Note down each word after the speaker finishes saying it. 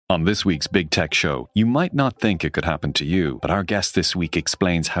On this week's Big Tech Show, you might not think it could happen to you, but our guest this week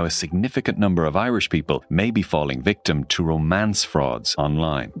explains how a significant number of Irish people may be falling victim to romance frauds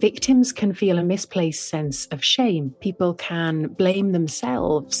online. Victims can feel a misplaced sense of shame. People can blame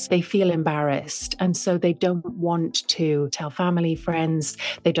themselves. They feel embarrassed, and so they don't want to tell family, friends.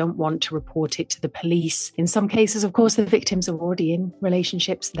 They don't want to report it to the police. In some cases, of course, the victims are already in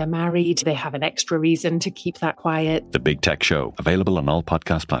relationships. They're married. They have an extra reason to keep that quiet. The Big Tech Show, available on all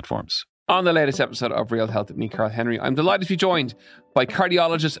podcast platforms. On the latest episode of Real Health with me, Carl Henry, I'm delighted to be joined by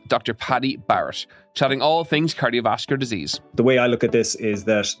cardiologist Dr. Paddy Barrett, chatting all things cardiovascular disease. The way I look at this is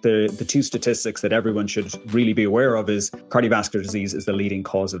that the two statistics that everyone should really be aware of is cardiovascular disease is the leading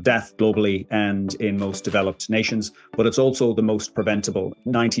cause of death globally and in most developed nations, but it's also the most preventable.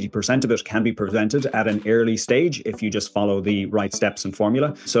 90% of it can be prevented at an early stage if you just follow the right steps and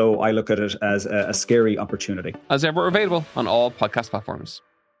formula. So I look at it as a scary opportunity. As ever, available on all podcast platforms.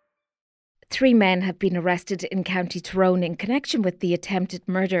 3 men have been arrested in County Tyrone in connection with the attempted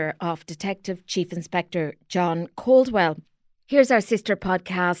murder of Detective Chief Inspector John Caldwell. Here's our sister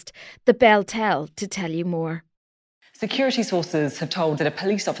podcast, The Bell Tell, to tell you more. Security sources have told that a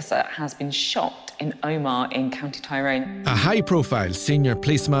police officer has been shot in Omagh in County Tyrone. A high-profile senior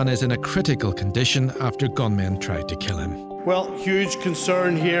policeman is in a critical condition after gunmen tried to kill him. Well, huge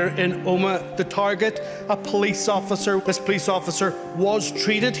concern here in Omagh. The target, a police officer. This police officer was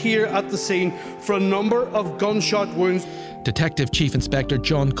treated here at the scene for a number of gunshot wounds. Detective Chief Inspector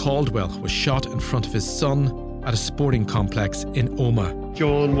John Caldwell was shot in front of his son at a sporting complex in Omagh.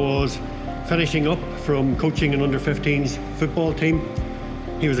 John was finishing up from coaching an under-15s football team.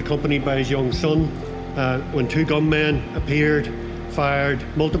 He was accompanied by his young son when 2 gunmen appeared, fired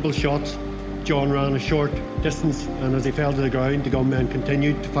multiple shots. John ran a short distance, and as he fell to the ground, the gunmen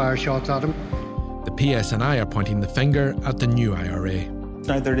continued to fire shots at him. The PSNI are pointing the finger at the new IRA.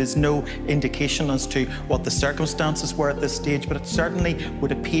 Now, there is no indication as to what the circumstances were at this stage, but it certainly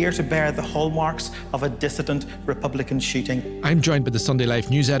would appear to bear the hallmarks of a dissident Republican shooting. I'm joined by the Sunday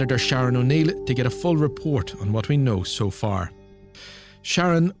Life news editor Sharon O'Neill to get a full report on what we know so far.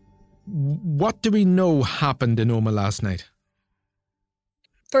 Sharon, what do we know happened in Omagh last night?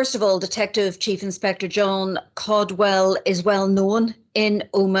 First of all, Detective Chief Inspector John Caldwell is well known in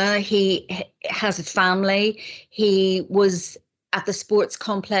Omagh. He has a family. He was at the sports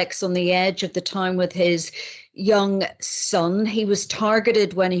complex on the edge of the town with his young son. He was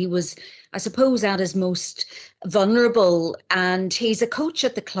targeted when he was, I suppose, at his most vulnerable, and he's a coach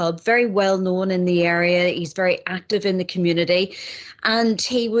at the club, very well known in the area. He's very active in the community, and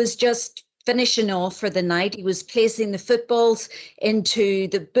he was just finishing off for the night. He was placing the footballs into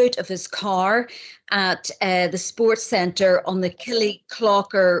the boot of his car at the sports centre on the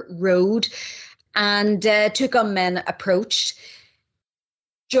Killyclocker Road, and 2 gunmen approached.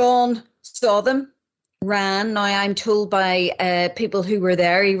 John saw them, ran. Now, I'm told by people who were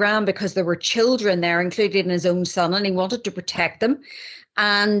there, he ran because there were children there, including his own son, and he wanted to protect them.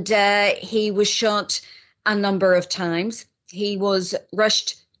 And he was shot a number of times. He was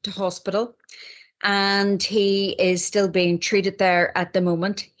rushed to hospital, and he is still being treated there at the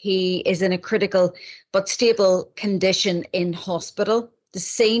moment. He is in a critical but stable condition in hospital. The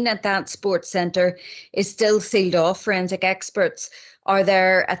scene at that sports centre is still sealed off. Forensic experts are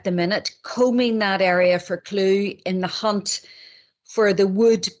there at the minute, combing that area for clue in the hunt for the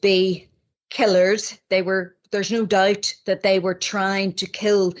would-be killers. There's no doubt that they were trying to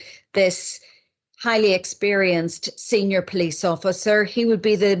kill this highly experienced senior police officer. He would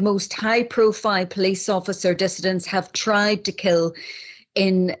be the most high-profile police officer dissidents have tried to kill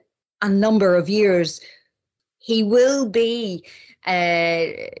in a number of years. He will be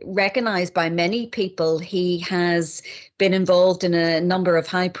recognised by many people. He has been involved in a number of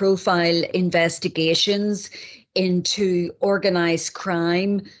high-profile investigations into organised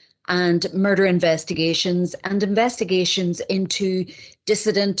crime and murder investigations and investigations into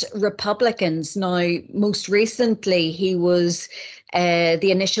dissident Republicans. Now, most recently, he was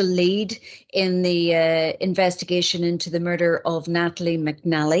the initial lead in the investigation into the murder of Natalie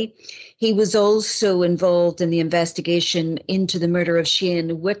McNally. He was also involved in the investigation into the murder of Shane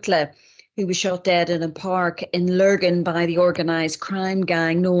Whitla, who was shot dead in a park in Lurgan by the organised crime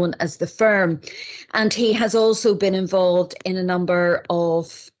gang known as The Firm. And he has also been involved in a number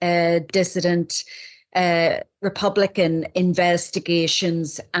of dissident Republican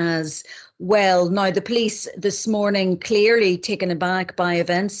investigations as well. Now, the police this morning clearly taken aback by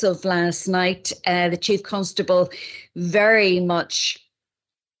events of last night. The Chief Constable very much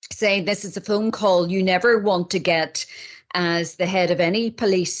saying this is a phone call you never want to get as the head of any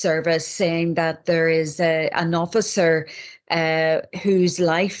police service, saying that there is an officer whose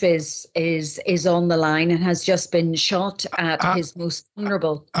life is on the line and has just been shot at his most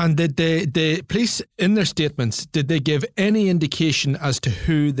vulnerable. And did the police, in their statements, did they give any indication as to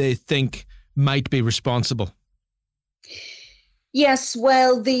who they think might be responsible? Yes,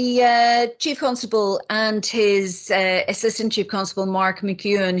 well, the Chief Constable and his Assistant Chief Constable, Mark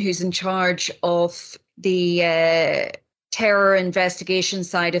McEwen, who's in charge of the terror investigation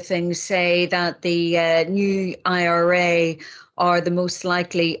side of things, say that the new IRA are the most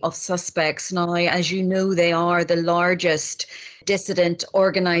likely of suspects. Now, as you know, they are the largest dissident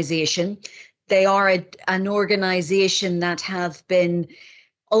organisation. They are an organisation that have been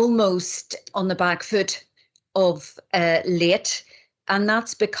almost on the back foot of late. And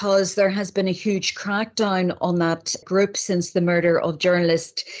that's because there has been a huge crackdown on that group since the murder of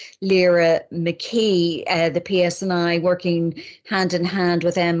journalist Lyra McKee. The PSNI, working hand in hand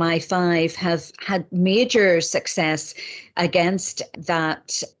with MI5, have had major success against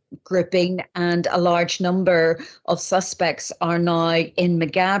that grouping, and a large number of suspects are now in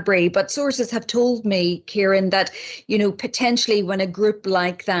Maghaberry. But sources have told me, Kieran, that, you know, potentially when a group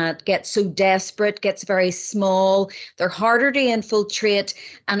like that gets so desperate, gets very small, they're harder to infiltrate,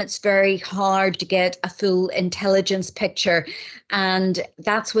 and it's very hard to get a full intelligence picture. And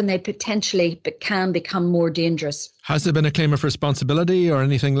that's when they potentially can become more dangerous. Has there been a claim of responsibility or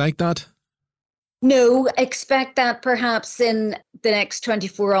anything like that? No, expect that perhaps in the next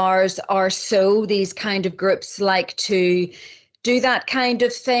 24 hours or so. These kind of groups like to do that kind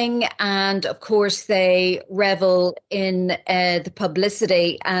of thing. And of course, they revel in the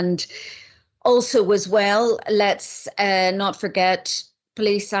publicity. And also as well, let's not forget,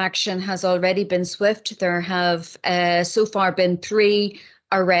 police action has already been swift. There have so far been 3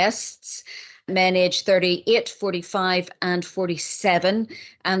 arrests. Men aged 38, 45 and 47,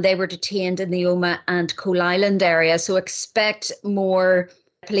 and they were detained in the Omagh and Coal Island area. So expect more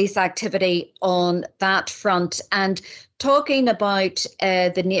police activity on that front. And talking about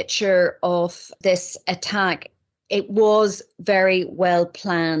the nature of this attack, it was very well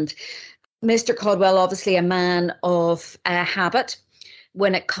planned. Mr. Caldwell, obviously a man of habit.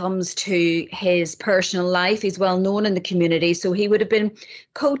 When it comes to his personal life, he's well known in the community. So he would have been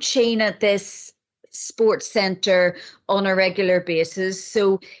coaching at this sports centre on a regular basis.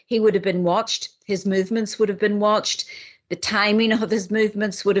 So he would have been watched. His movements would have been watched. The timing of his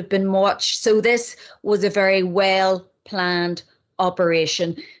movements would have been watched. So this was a very well planned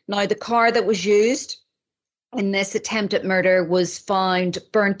operation. Now, the car that was used in this attempted murder was found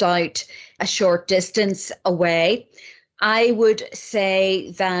burnt out a short distance away. I would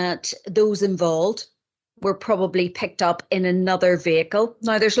say that those involved were probably picked up in another vehicle.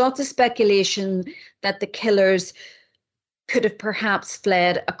 Now, there's lots of speculation that the killers could have perhaps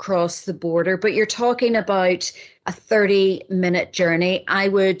fled across the border, but you're talking about a 30-minute journey. I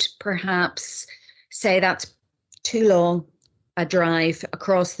would perhaps say that's too long a drive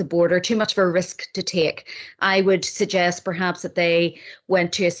across the border, too much of a risk to take. I would suggest perhaps that they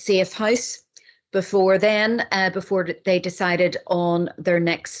went to a safe house before they decided on their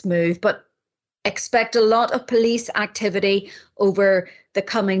next move. But expect a lot of police activity over the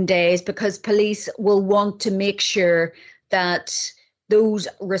coming days, because police will want to make sure that those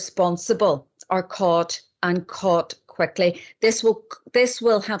responsible are caught, and caught quickly. This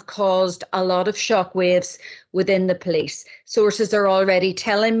will have caused a lot of shockwaves within the police. Sources are already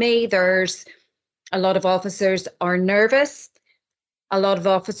telling me there's a lot of officers are nervous. A lot of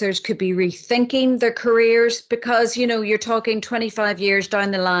officers could be rethinking their careers, because, you know, you're talking 25 years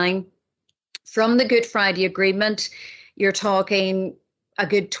down the line from the Good Friday Agreement. You're talking a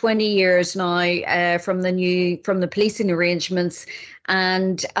good 20 years now from the policing arrangements.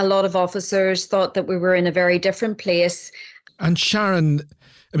 And a lot of officers thought that we were in a very different place. And Sharon,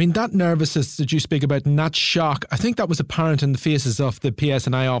 I mean, that nervousness that you speak about and that shock, I think that was apparent in the faces of the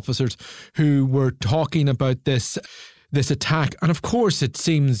PSNI officers who were talking about this attack. And of course, it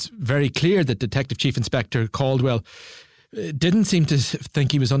seems very clear that Detective Chief Inspector Caldwell didn't seem to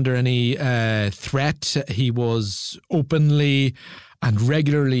think he was under any threat. He was openly and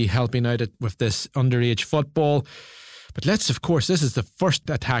regularly helping out with this underage football. But this is the first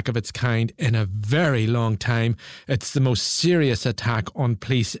attack of its kind in a very long time. It's the most serious attack on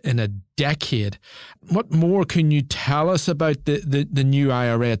police in a decade. What more can you tell us about the new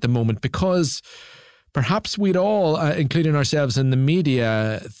IRA at the moment? Because perhaps we'd all, including ourselves in the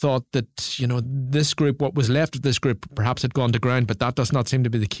media, thought that, you know, this group, what was left of this group, perhaps had gone to ground, but that does not seem to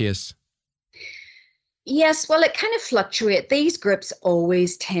be the case. Yes, well, it kind of fluctuates. These groups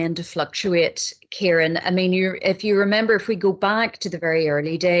always tend to fluctuate, Kieran. I mean, if you remember, if we go back to the very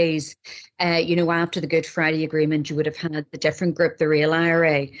early days, after the Good Friday Agreement, you would have had the different group, the Real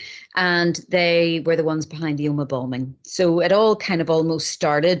IRA, and they were the ones behind the Omagh bombing. So it all kind of almost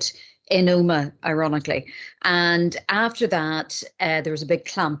started in Omagh, ironically. And after that, there was a big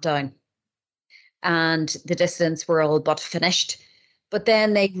clampdown and the dissidents were all but finished. But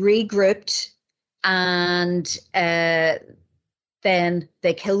then they regrouped and then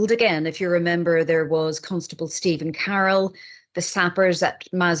they killed again. If you remember, there was Constable Stephen Carroll, the sappers at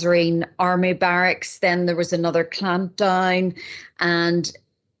Mazarine Army Barracks. Then there was another clampdown and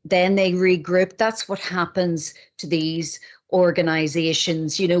then they regrouped. That's what happens to these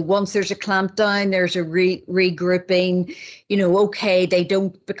organizations. Once there's a clampdown, there's a regrouping. Okay, they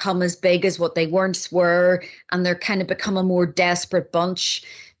don't become as big as what they once were and they're kind of become a more desperate bunch.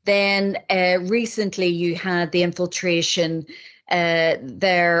 Then recently you had the infiltration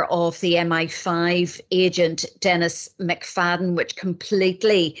there of the MI5 agent Dennis McFadden, which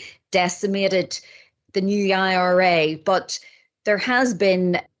completely decimated the new IRA. But there has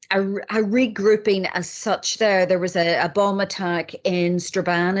been a regrouping as such there. There was a bomb attack in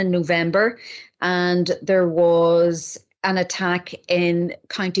Strabane in November, and there was an attack in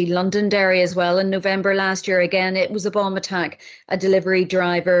County Londonderry as well in November last year. Again, it was a bomb attack. A delivery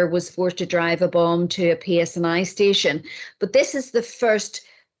driver was forced to drive a bomb to a PSNI station. But this is the first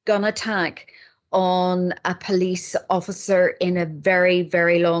gun attack on a police officer in a very,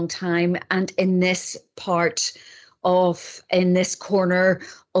 very long time. And in this corner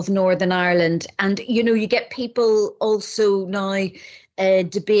of Northern Ireland. And, you get people also now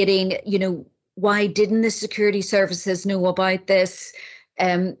debating, why didn't the security services know about this?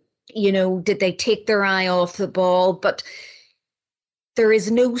 Did they take their eye off the ball? But there is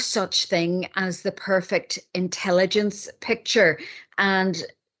no such thing as the perfect intelligence picture. And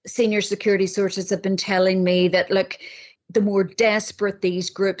senior security sources have been telling me that, look, the more desperate these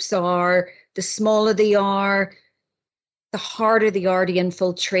groups are, the smaller they are, the harder they are to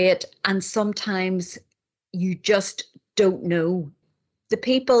infiltrate. And sometimes you just don't know. The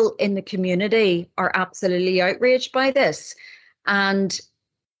people in the community are absolutely outraged by this. And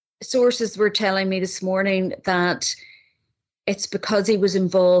sources were telling me this morning that it's because he was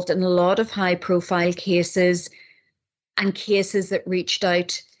involved in a lot of high-profile cases and cases that reached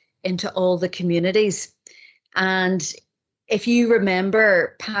out into all the communities. And if you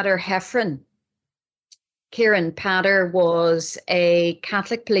remember Pater Heffron, Kieran Pater was a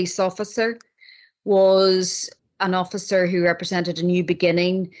Catholic police officer, was an officer who represented a new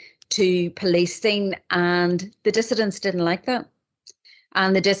beginning to policing, and the dissidents didn't like that.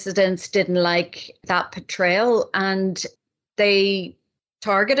 And the dissidents didn't like that portrayal, and they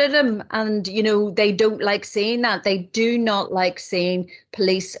targeted him. And, they don't like seeing that. They do not like seeing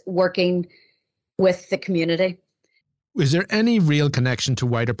police working with the community. Is there any real connection to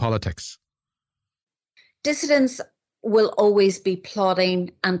wider politics? Dissidents will always be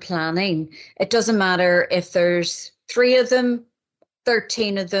plotting and planning. It doesn't matter if there's 3 of them,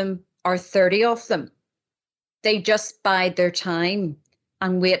 13 of them, or 30 of them. They just bide their time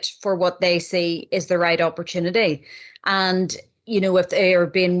and wait for what they see is the right opportunity. And, if they are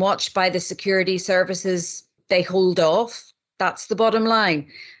being watched by the security services, they hold off. That's the bottom line.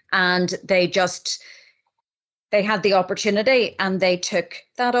 And they had the opportunity and they took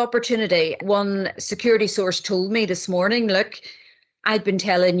that opportunity. One security source told me this morning, look, I've been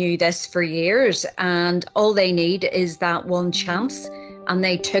telling you this for years and all they need is that one chance. And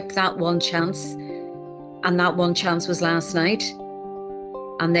they took that one chance. And that one chance was last night.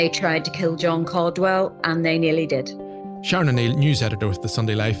 And they tried to kill John Caldwell and they nearly did. Sharon O'Neill, news editor with The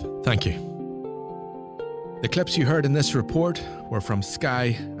Sunday Life. Thank you. The clips you heard in this report were from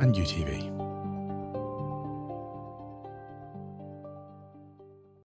Sky and UTV.